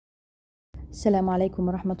Assalamu alaikum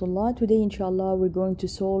wa rahmatullah. Today inshallah we're going to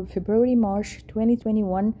solve February-March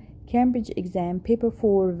 2021 Cambridge exam paper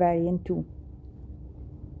 4 variant 2.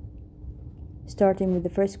 Starting with the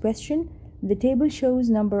first question, the table shows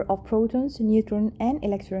number of protons, neutrons and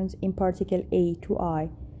electrons in particle A to I.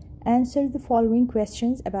 Answer the following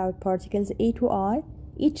questions about particles A to I.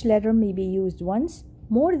 Each letter may be used once,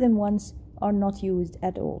 more than once, or not used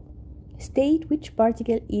at all. State which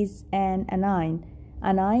particle is an anion.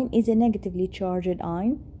 Anion is a negatively charged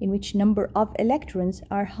ion in which number of electrons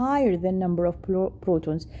are higher than number of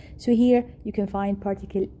protons. So here you can find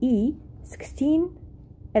particle E, 16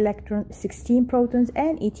 protons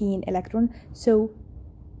and 18 electrons. So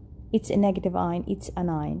it's a negative ion, it's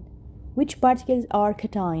anion. Which particles are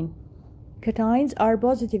cation? Cations are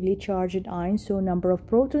positively charged ions, so number of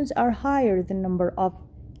protons are higher than number of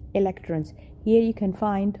electrons. Here you can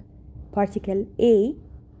find particle A,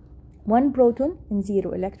 1 proton and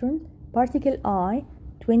 0 electrons. Particle I,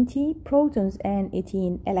 20 protons and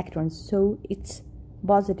 18 electrons. So it's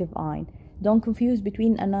positive ion. Don't confuse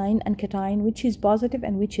between anion and cation, which is positive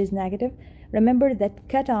and which is negative. Remember that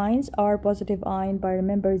cations are positive ion, but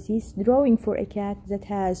remember this drawing for a cat that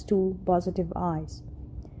has 2 positive eyes.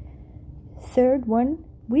 Third one,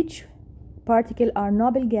 which particle are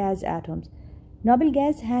noble gas atoms? Noble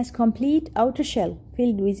gas has complete outer shell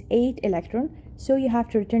filled with 8 electrons. So you have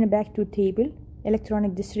to return back to table.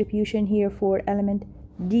 Electronic distribution here for element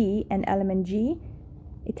D and element G.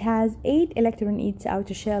 It has 8 electrons in its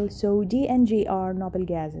outer shell, so D and G are noble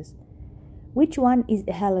gases. Which one is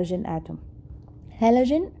a halogen atom?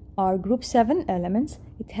 Halogen are group 7 elements.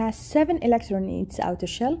 It has 7 electrons in its outer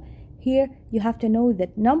shell. Here you have to know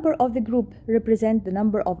that number of the group represent the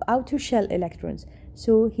number of outer shell electrons.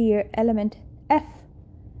 So here element F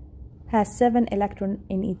has 7 electrons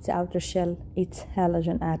in its outer shell, its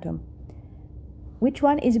halogen atom. Which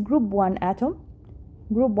one is group 1 atom?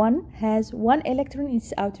 Group 1 has 1 electron in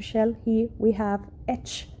its outer shell. Here we have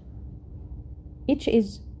H. H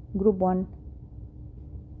is group 1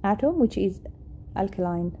 atom, which is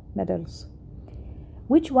alkaline metals.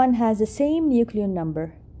 Which one has the same nucleon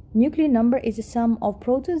number? Nucleon number is the sum of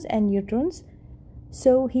protons and neutrons.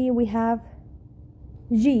 So here we have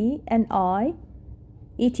G and I.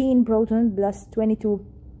 18 protons plus 22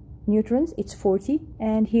 neutrons, it's 40.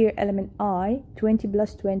 And here element I, 20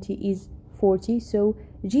 plus 20 is 40. So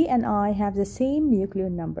G and I have the same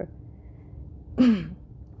nucleon number.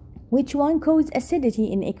 Which one causes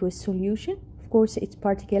acidity in aqueous solution? Of course, it's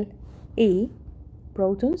particle A,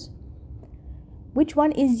 protons. Which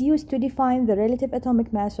one is used to define the relative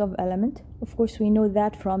atomic mass of element? Of course, we know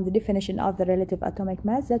that from the definition of the relative atomic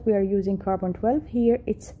mass that we are using carbon 12. Here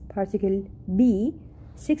it's particle B,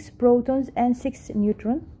 6 protons and 6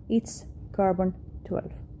 neutrons, it's carbon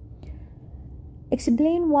 12.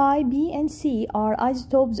 Explain why B and C are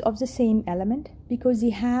isotopes of the same element. Because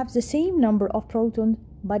they have the same number of protons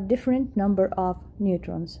but different number of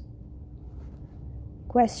neutrons.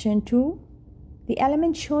 Question 2. The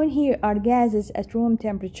elements shown here are gases at room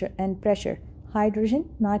temperature and pressure: hydrogen,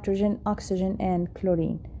 nitrogen, oxygen and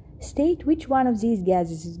chlorine. State which one of these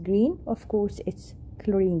gases is green. Of course, it's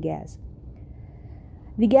chlorine gas.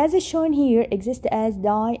 The gases shown here exist as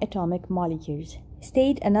diatomic molecules.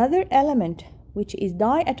 State another element which is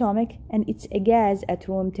diatomic and it's a gas at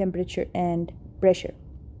room temperature and pressure.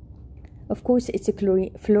 Of course, it's a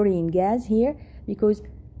fluorine gas here because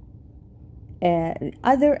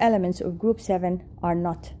other elements of group 7 are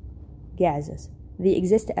not gases. They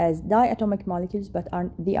exist as diatomic molecules, but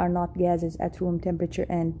they are not gases at room temperature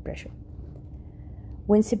and pressure.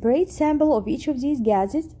 When separate sample of each of these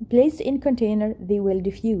gases placed in container, they will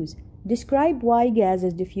diffuse. Describe why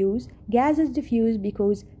gases diffuse. Gases diffuse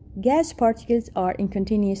because gas particles are in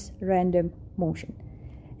continuous random motion.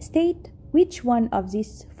 State which one of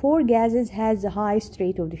these 4 gases has the highest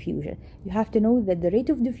rate of diffusion. You have to know that the rate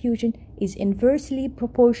of diffusion is inversely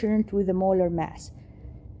proportional to the molar mass.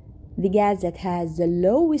 The gas that has the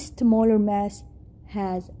lowest molar mass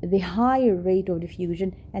has the higher rate of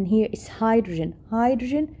diffusion, and here it's hydrogen.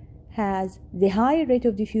 Hydrogen has the higher rate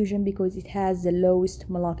of diffusion because it has the lowest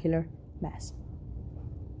molecular mass.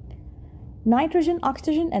 Nitrogen,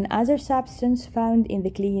 oxygen and other substances found in the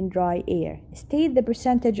clean dry air. State the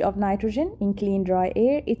percentage of nitrogen in clean dry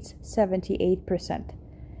air. It's 78%.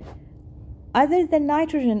 Other than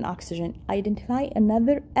nitrogen and oxygen, identify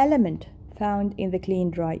another element found in the clean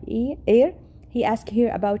dry air. He asked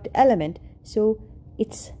here about element, so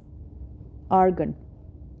it's argon.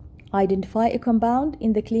 Identify a compound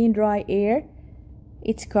in the clean dry air.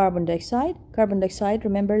 It's carbon dioxide. Carbon dioxide,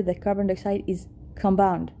 remember that carbon dioxide is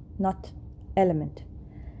compound, not element.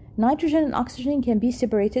 Nitrogen and oxygen can be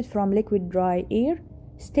separated from liquid dry air.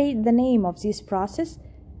 State the name of this process.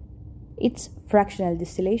 It's fractional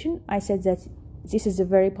distillation. I said that this is a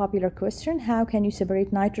very popular question. How can you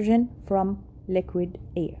separate nitrogen from liquid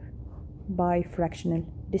air? By fractional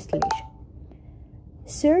distillation.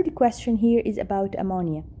 Third question here is about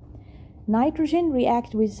ammonia. Nitrogen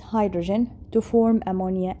reacts with hydrogen to form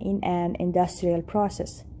ammonia in an industrial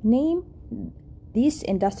process. Name this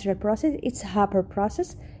industrial process. It's a Haber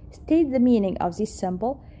process. State the meaning of this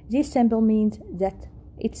symbol. This symbol means that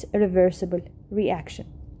it's a reversible reaction.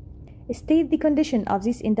 State the condition of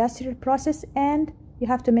this industrial process, and you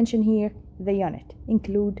have to mention here the unit.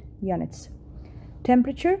 Include units.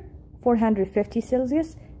 Temperature 450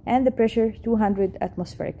 Celsius and the pressure 200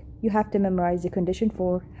 atmospheric. You have to memorize the condition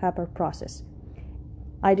for Haber process.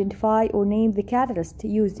 Identify or name the catalyst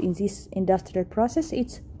used in this industrial process.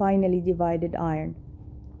 It's finely divided iron.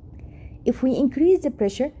 If we increase the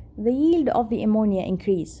pressure, the yield of the ammonia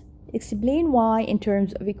increase. Explain why in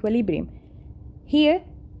terms of equilibrium. Here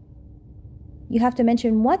you have to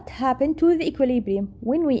mention what happened to the equilibrium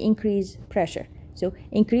when we increase pressure. So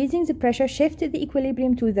increasing the pressure shifted the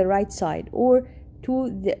equilibrium to the right side, or to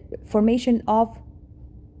the formation of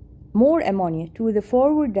more ammonia to the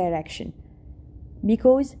forward direction,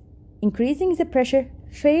 because increasing the pressure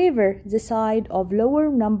favor the side of lower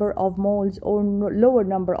number of moles or lower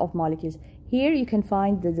number of molecules. Here you can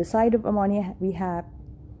find that the side of ammonia we have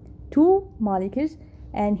 2 molecules,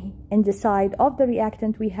 and in the side of the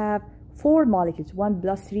reactant we have 4 molecules. 1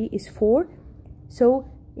 plus 3 is 4. So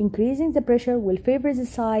increasing the pressure will favor the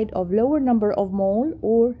side of lower number of mole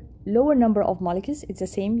or lower number of molecules. It's the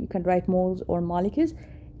same, you can write moles or molecules.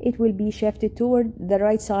 It will be shifted toward the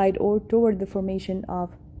right side or toward the formation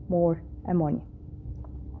of more ammonia.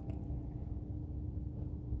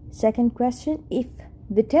 Second question, if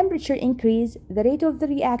the temperature increase, the rate of the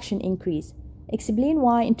reaction increase. Explain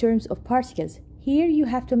why in terms of particles. Here you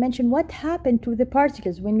have to mention what happened to the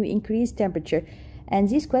particles when we increase temperature. And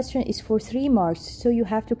this question is for 3 marks, so you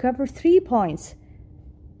have to cover 3 points.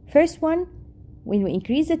 First one, when we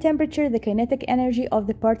increase the temperature, the kinetic energy of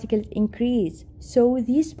the particles increase, so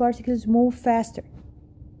these particles move faster.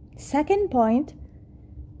 Second point,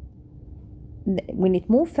 when it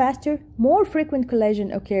moves faster, more frequent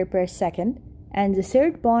collision occur per second. And the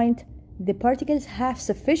third point, the particles have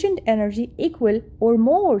sufficient energy equal or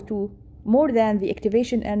more than the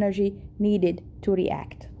activation energy needed to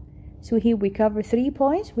react. So here we cover 3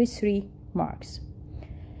 points with 3 marks.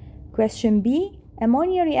 Question B,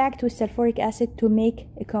 ammonia reacts with sulfuric acid to make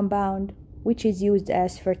a compound which is used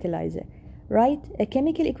as fertilizer. Write a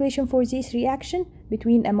chemical equation for this reaction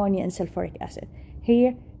between ammonia and sulfuric acid.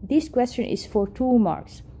 Here, this question is for 2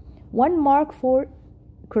 marks. 1 mark for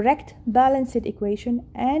correct balanced equation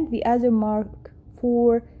and the other mark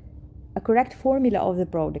for a correct formula of the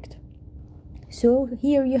product. So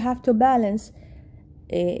here you have to balance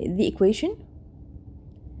the equation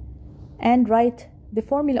and write the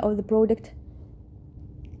formula of the product,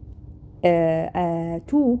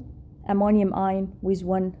 2 ammonium ion with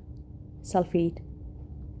 1 sulfate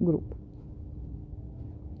group.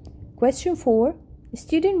 Question 4,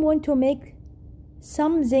 student want to make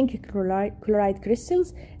some zinc chloride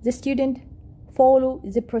crystals. The student follow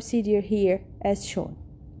the procedure here as shown.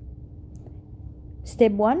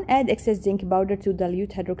 Step 1, add excess zinc powder to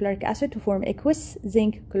dilute hydrochloric acid to form aqueous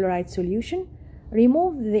zinc chloride solution.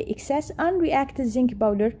 Remove the excess unreacted zinc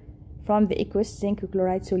powder from the aqueous zinc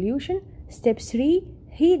chloride solution. Step 3,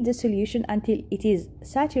 heat the solution until it is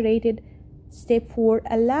saturated. Step 4,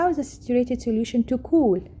 allow the saturated solution to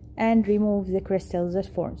cool and remove the crystals that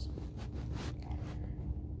forms.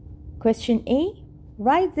 Question A,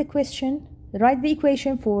 write the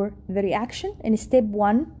equation for the reaction in step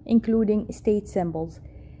 1, including state symbols.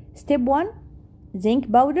 Step 1,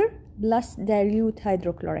 zinc powder plus dilute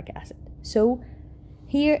hydrochloric acid. So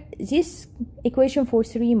here, this equation for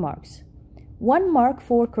 3 marks. 1 mark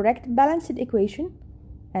for correct balanced equation,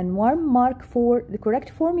 and 1 mark for the correct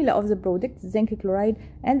formula of the product, zinc chloride,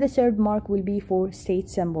 and the third mark will be for state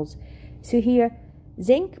symbols. So here,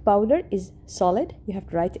 zinc powder is solid, you have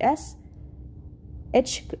to write S.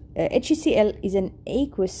 HCl is an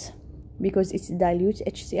aqueous, because it's dilute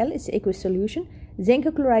HCl, it's aqueous solution. Zinc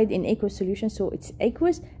chloride in aqueous solution, so it's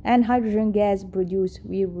aqueous, and hydrogen gas produced,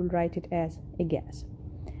 we will write it as a gas.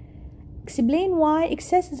 Explain why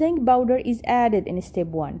excess zinc powder is added in step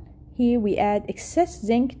 1. Here we add excess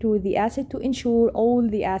zinc to the acid to ensure all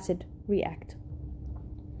the acid react.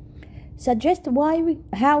 Suggest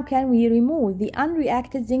how can we remove the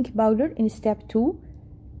unreacted zinc powder in step 2.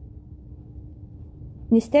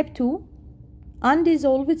 In step 2,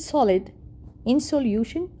 undissolved solid in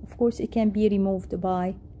solution course, it can be removed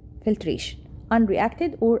by filtration,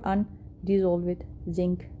 unreacted or undissolved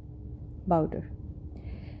zinc powder.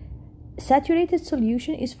 Saturated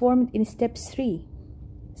solution is formed in step 3.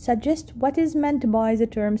 Suggest what is meant by the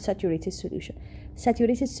term saturated solution.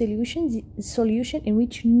 Saturated solution in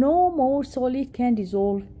which no more solid can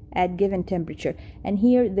dissolve at given temperature. And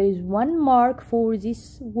here there is one mark for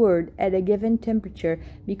this word, at a given temperature,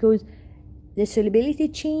 because the solubility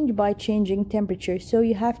change by changing temperature. So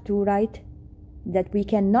you have to write that we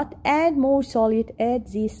cannot add more solid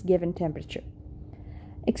at this given temperature.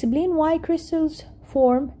 Explain why crystals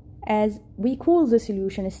form as we cool the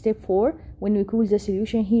solution. Step 4, when we cool the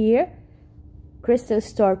solution here, crystals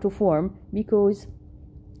start to form because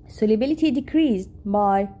solubility decreased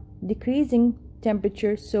by decreasing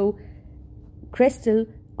temperature, so crystal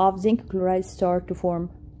of zinc chloride start to form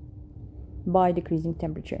by decreasing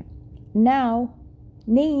temperature. Now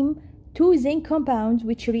name 2 zinc compounds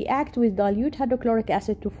which react with dilute hydrochloric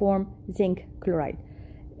acid to form zinc chloride.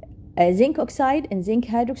 Zinc oxide and zinc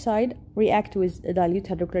hydroxide react with dilute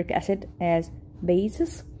hydrochloric acid as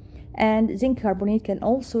bases, and zinc carbonate can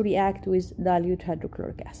also react with dilute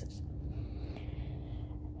hydrochloric acid.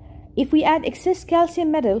 If we add excess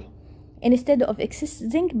calcium metal instead of excess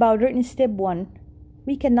zinc powder in step 1,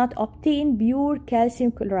 we cannot obtain pure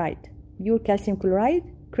calcium chloride. Pure calcium chloride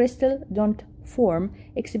crystal don't form.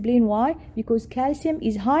 Explain why. Because calcium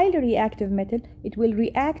is highly reactive metal. It will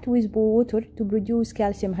react with water to produce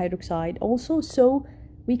calcium hydroxide also, so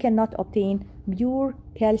we cannot obtain pure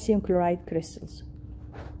calcium chloride crystals.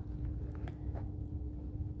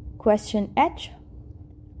 Question H.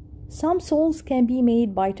 Some salts can be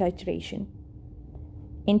made by titration.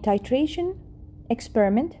 In titration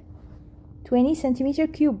experiment, 20 centimeter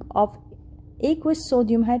cube of aqueous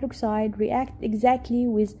sodium hydroxide react exactly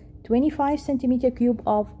with 25 centimeter cube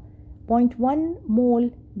of 0.1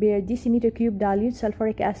 mole per decimeter cube dilute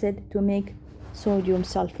sulfuric acid to make sodium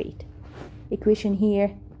sulfate. Equation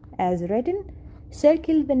here as written.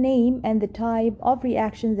 Circle the name and the type of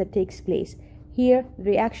reaction that takes place. Here,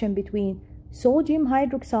 reaction between sodium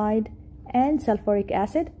hydroxide and sulfuric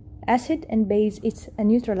acid. Acid and base, it's a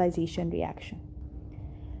neutralization reaction.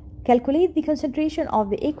 Calculate the concentration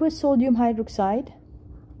of the aqueous sodium hydroxide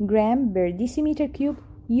gram per decimeter cube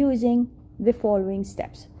using the following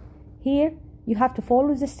steps. Here you have to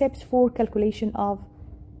follow the steps for calculation of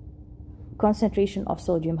concentration of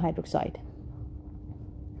sodium hydroxide.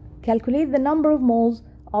 Calculate the number of moles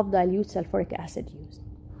of dilute sulfuric acid used.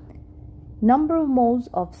 Number of moles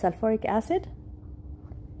of sulfuric acid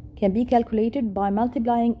can be calculated by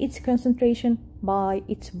multiplying its concentration by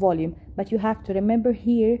its volume, but you have to remember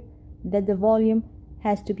here that the volume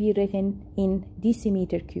has to be written in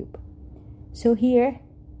decimeter cube. So here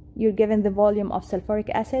you're given the volume of sulfuric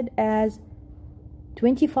acid as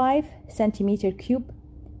 25 centimeter cube.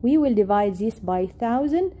 We will divide this by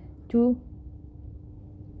 1000 to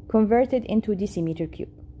convert it into decimeter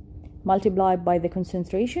cube, multiplied by the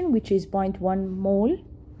concentration, which is 0.1 mole.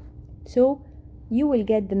 So you will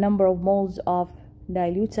get the number of moles of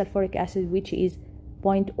dilute sulfuric acid, which is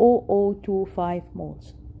 0.0025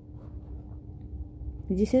 moles.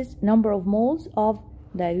 This is number of moles of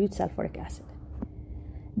dilute sulfuric acid.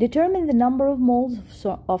 Determine the number of moles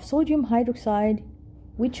of sodium hydroxide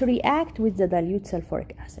which react with the dilute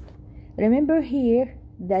sulfuric acid. Remember here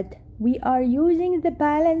that we are using the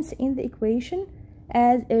balance in the equation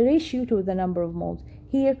as a ratio to the number of moles.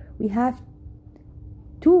 Here we have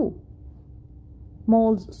 2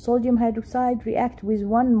 moles sodium hydroxide react with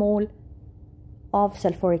 1 mole of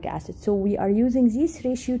sulfuric acid. So we are using this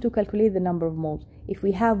ratio to calculate the number of moles. If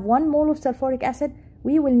we have 1 mole of sulfuric acid,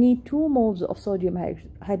 we will need 2 moles of sodium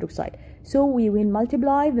hydroxide. So we will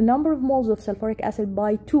multiply the number of moles of sulfuric acid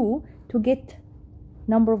by 2 to get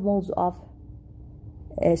number of moles of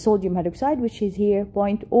sodium hydroxide, which is here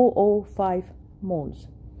 0.005 moles.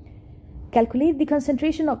 Calculate the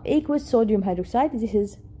concentration of aqueous sodium hydroxide. This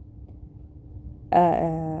is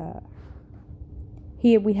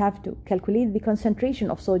here we have to calculate the concentration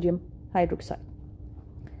of sodium hydroxide.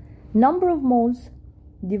 Number of moles,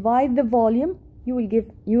 divide the volume, you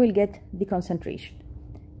will get the concentration.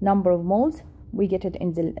 Number of moles, we get it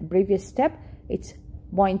in the previous step, it's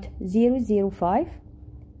 0.005.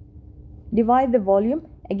 Divide the volume,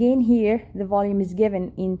 again here the volume is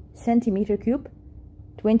given in centimeter cube,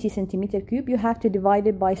 20 centimeter cube. You have to divide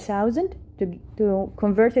it by 1000 to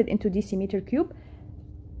convert it into decimeter cube.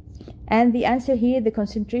 And the answer here, the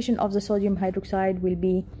concentration of the sodium hydroxide will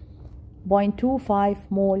be 0.25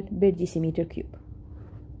 mole per decimeter cube.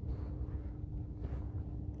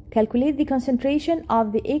 Calculate the concentration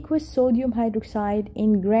of the aqueous sodium hydroxide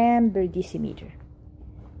in gram per decimeter.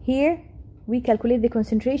 Here we calculate the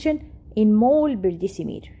concentration in mole per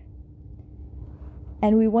decimeter,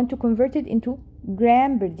 and we want to convert it into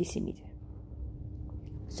gram per decimeter.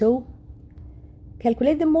 So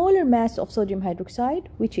calculate the molar mass of sodium hydroxide,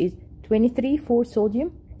 which is 23 for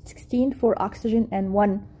sodium, 16 for oxygen, and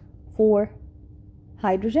 1 for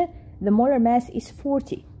hydrogen. The molar mass is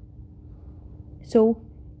 40. So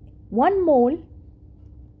 1 mole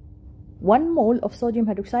of sodium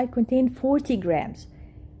hydroxide contains 40 grams.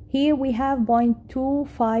 Here we have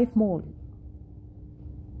 0.25 mole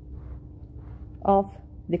of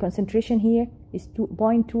the concentration. Here is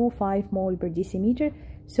 0.25 mole per decimeter.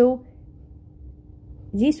 So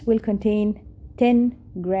this will contain 10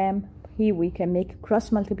 gram. Here we can make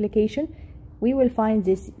cross multiplication. We will find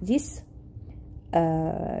this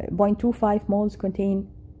 0.25 moles contain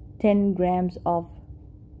 10 gram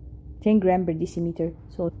per decimeter.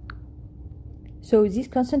 So this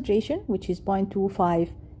concentration, which is 0.25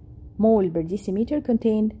 mole per decimeter,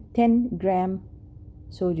 contained 10 gram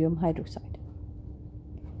sodium hydroxide.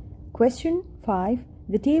 Question 5.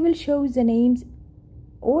 The table shows the names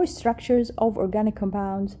or structures of organic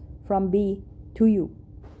compounds from B to U.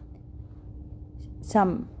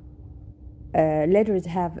 Some letters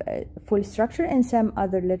have a full structure and some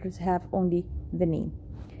other letters have only the name.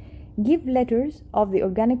 Give letters of the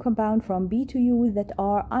organic compound from B to U that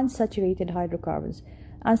are unsaturated hydrocarbons.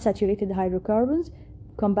 Unsaturated hydrocarbons,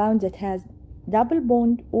 compounds that has double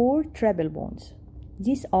bond or triple bonds.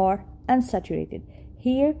 These are unsaturated.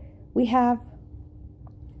 Here we have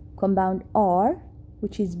compound R,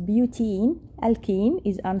 which is butene. Alkene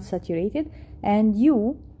is unsaturated, and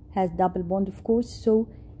U has double bond, of course, so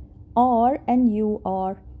R and U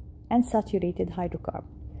are unsaturated hydrocarbon.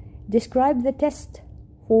 Describe the test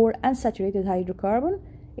for unsaturated hydrocarbon.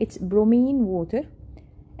 It's bromine water,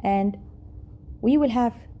 and we will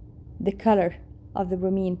have the color of the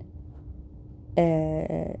bromine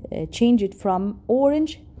change it from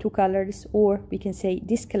orange to colors, or we can say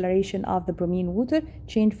discoloration of the bromine water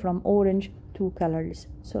change from orange to colorless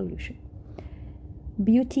solution.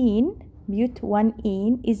 Butene,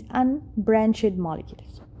 but1ene, is unbranched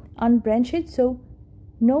molecules. Unbranched, so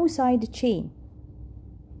no side chain.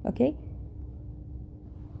 Okay.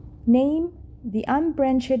 Name the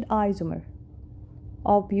unbranched isomer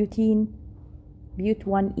of butene,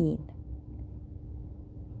 but1ene.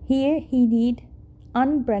 Here he need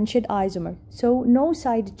unbranched isomer, so no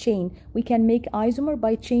side chain. We can make isomer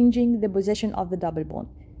by changing the position of the double bond.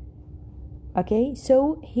 Okay,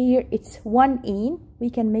 so here it's 1ene. We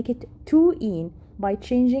can make it 2ene by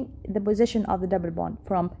changing the position of the double bond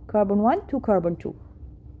from carbon 1 to carbon 2.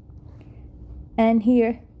 And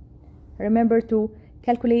here, remember to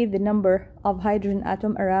calculate the number of hydrogen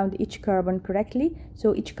atom around each carbon correctly.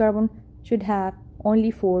 So each carbon should have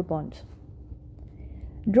only 4 bonds.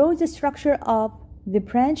 Draw the structure of the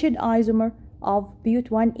branched isomer of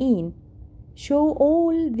but1ene. Show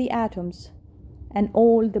all the atoms and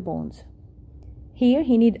all the bonds. Here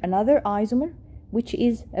he need another isomer, which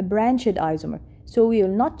is a branched isomer. So we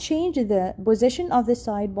will not change the position of the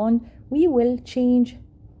side bond. We will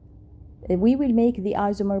make the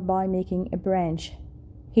isomer by making a branch.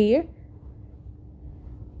 Here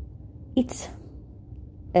it's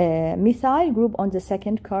a methyl group on the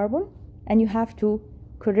second carbon, and you have to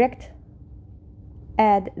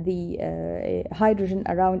add the hydrogen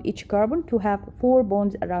around each carbon to have 4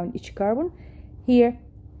 bonds around each carbon. Here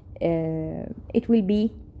it will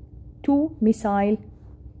be 2-methyl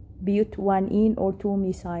but1ene or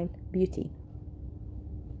 2-methyl butene.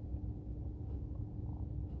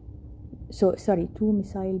 So sorry,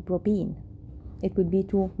 2-methyl propene. It would be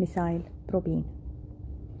 2-methyl propene.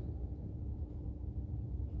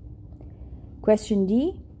 Question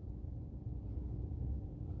D.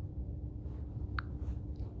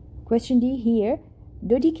 Question D here.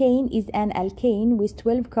 Dodecane is an alkane with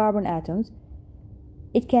 12 carbon atoms.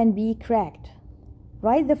 It can be cracked.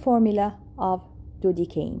 Write the formula of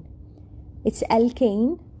dodecane. It's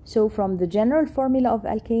alkane, so from the general formula of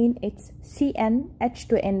alkane, it's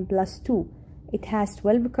CnH2n plus 2. It has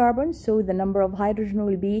 12 carbons, so the number of hydrogen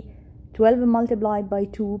will be 12 multiplied by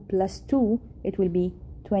 2 plus 2, it will be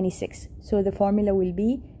 26. So the formula will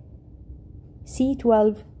be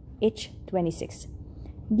C12H26.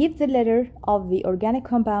 Give the letter of the organic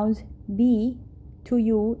compounds B to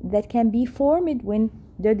U that can be formed when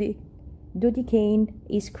dodecane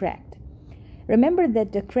is cracked. Remember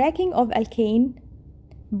that the cracking of alkane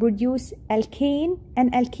produce alkane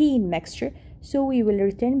and alkene mixture, so we will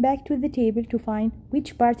return back to the table to find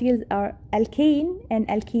which particles are alkane and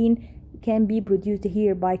alkene can be produced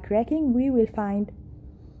here by cracking. We will find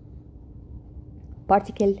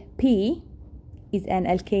particle P, is an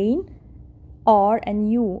alkane, R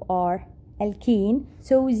and U are alkene,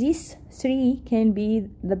 so these three can be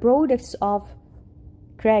the products of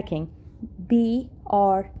cracking, B,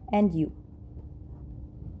 R, and U.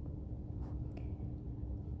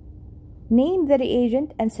 Name the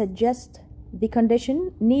reagent and suggest the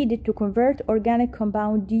condition needed to convert organic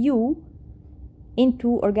compound U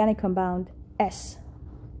into organic compound S.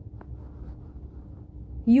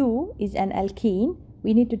 U is an alkene.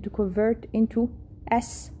 We needed to convert into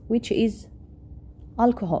S, which is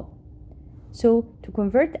alcohol. So to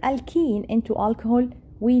convert alkene into alcohol,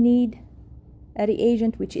 we need a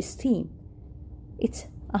reagent which is steam. It's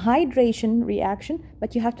a hydration reaction,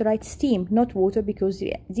 but you have to write steam, not water, because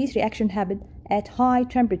this reaction happened at high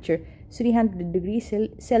temperature, 300 degrees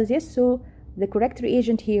Celsius. So the correct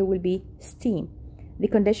reagent here will be steam. The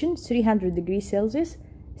condition, 300 degrees Celsius,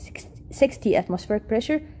 60 atmospheric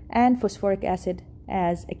pressure, and phosphoric acid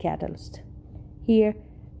as a catalyst. Here,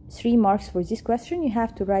 3 marks for this question. You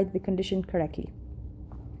have to write the condition correctly.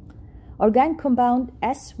 Organic compound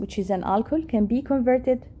S, which is an alcohol, can be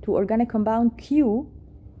converted to organic compound Q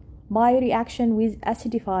by reaction with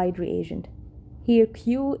acidified reagent. Here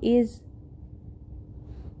Q is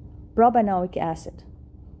propanoic acid.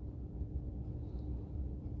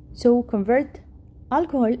 So convert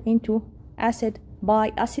alcohol into acid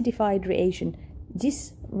by acidified reagent.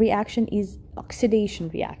 This reaction is oxidation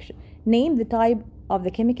reaction. Name the type of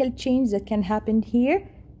the chemical change that can happen here.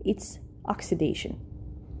 It's oxidation.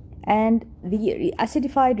 And the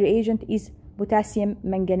acidified reagent is potassium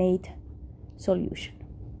manganate solution.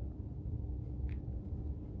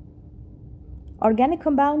 Organic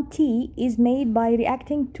compound T is made by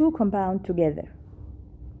reacting two compounds together.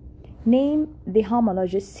 Name the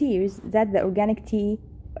homologous series that the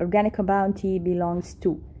organic compound T belongs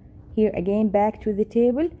to. Here again, back to the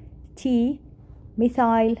table. T,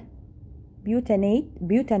 methyl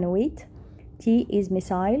butanoate. T is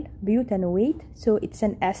methyl butanoate, so it's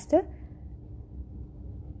an ester.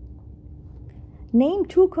 Name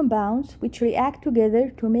two compounds which react together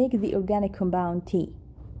to make the organic compound T.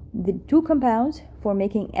 The two compounds for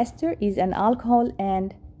making ester is an alcohol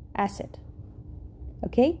and acid.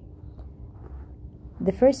 Okay?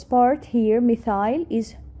 The first part here, methyl,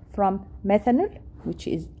 is from methanol, which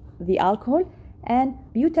is the alcohol, and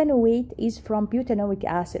butanoate is from butanoic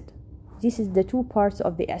acid. This is the two parts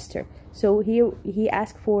of the ester. So here he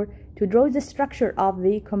asked to draw the structure of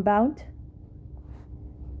the compound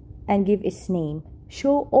and give its name.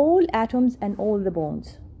 Show all atoms and all the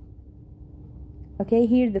bonds. Okay,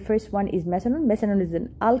 here the first one is methanol. Methanol is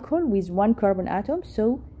an alcohol with one carbon atom,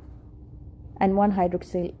 so, and one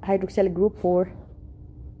hydroxyl group for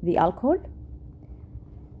the alcohol.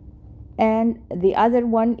 And the other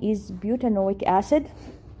one is butanoic acid.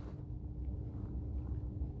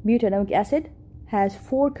 Butanoic acid has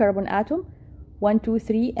 4 carbon atoms, 1, 2,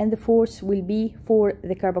 3, and the fourth will be for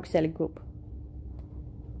the carboxylic group.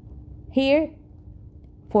 Here,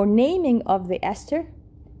 for naming of the ester,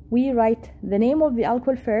 we write the name of the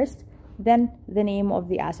alcohol first, then the name of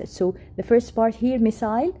the acid. So the first part here,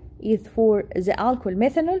 methyl, is for the alcohol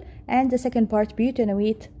methanol, and the second part,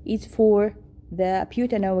 butanoate, is for the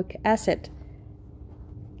butanoic acid.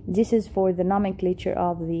 This is for the nomenclature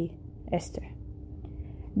of the ester.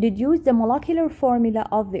 Deduce the molecular formula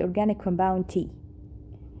of the organic compound T.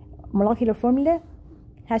 Molecular formula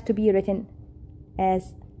has to be written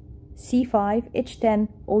as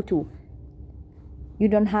C5H10O2. You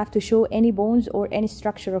don't have to show any bonds or any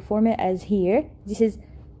structural formula as here. This is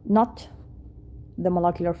not the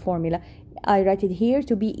molecular formula. I write it here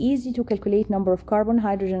to be easy to calculate number of carbon,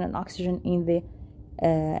 hydrogen, and oxygen in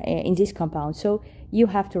this compound. So you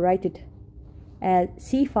have to write it as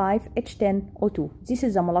C5H10O2. This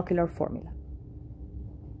is a molecular formula.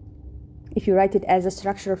 If you write it as a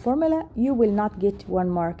structural formula, you will not get 1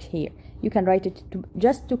 mark here. You can write it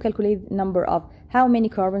just to calculate the number of how many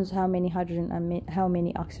carbons, how many hydrogen, and how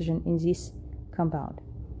many oxygen in this compound.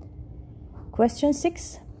 Question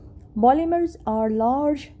 6. Polymers are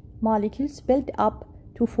large molecules built up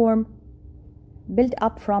from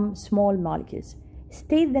small molecules.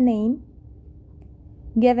 State the name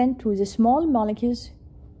given to the small molecules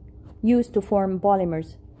used to form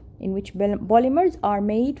polymers, in which polymers are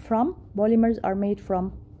made from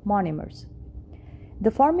monomers.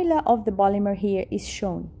 The formula of the polymer here is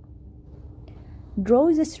shown.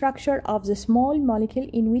 Draw the structure of the small molecule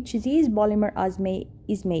in which this polymer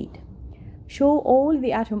is made. Show all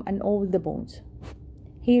the atom and all the bonds.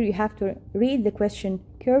 Here you have to read the question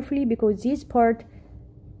carefully, because this part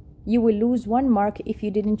you will lose 1 mark if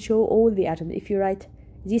you didn't show all the atoms, if you write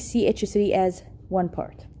this CH3 as one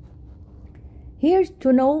part. Here,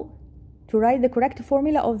 to to write the correct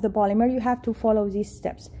formula of the polymer, you have to follow these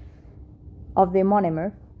steps of the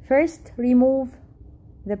monomer. First, remove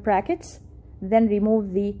the brackets, then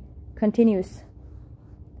remove the continuous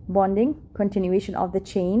bonding, continuation of the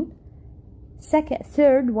chain.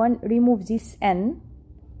 Third one, remove this N,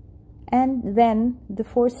 and then the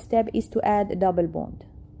fourth step is to add a double bond.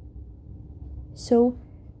 So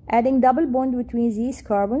adding double bond between these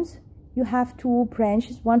carbons, you have two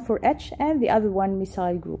branches, one for H and the other one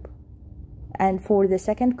methyl group. And for the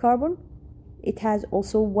second carbon, it has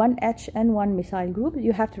also one H and one methyl group.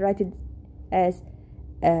 You have to write it as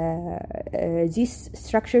this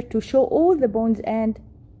structure to show all the bonds and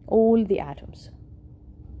all the atoms.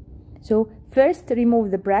 So first,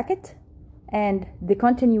 remove the bracket and the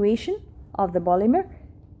continuation of the polymer.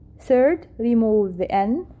 Third, remove the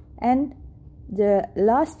N, and the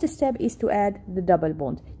last step is to add the double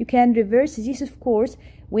bond. You can reverse this, of course,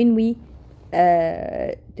 when we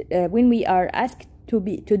are asked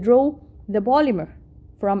to draw the polymer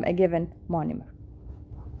from a given monomer.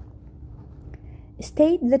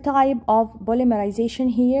 State the type of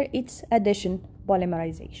polymerization here. It's addition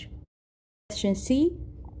polymerization. Question C.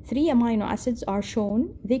 3 amino acids are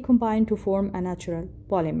shown. They combine to form a natural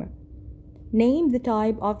polymer. Name the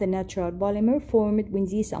type of the natural polymer formed when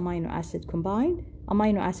these amino acids combine.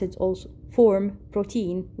 Amino acids also form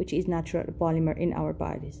protein, which is natural polymer in our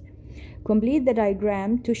bodies. Complete the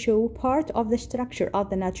diagram to show part of the structure of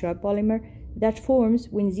the natural polymer that forms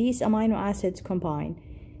when these amino acids combine.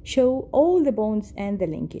 Show all the bonds and the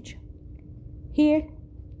linkage. Here,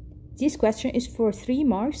 this question is for 3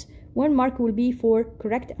 marks. 1 mark will be for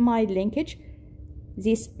correct amide linkage.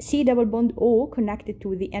 This C double bond O connected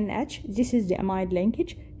to the NH, this is the amide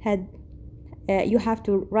linkage. You have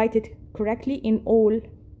to write it correctly in all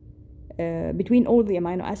between all the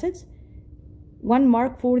amino acids. 1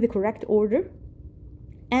 mark for the correct order,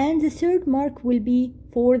 and the 3rd mark will be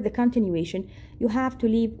for the continuation. You have to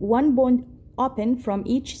leave 1 bond open from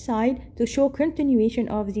each side to show continuation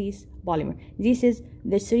of this polymer. This is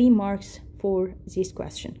the 3 marks for this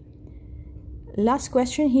question. Last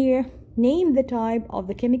question here. Name the type of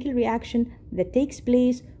the chemical reaction that takes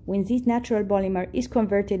place when this natural polymer is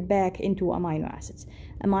converted back into amino acids.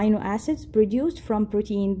 Amino acids produced from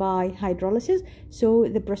protein by hydrolysis. So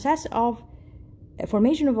the process of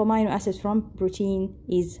formation of amino acids from protein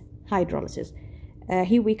is hydrolysis.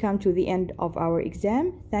 Here we come to the end of our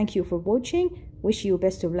exam. Thank you for watching. Wish you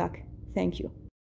best of luck. Thank you.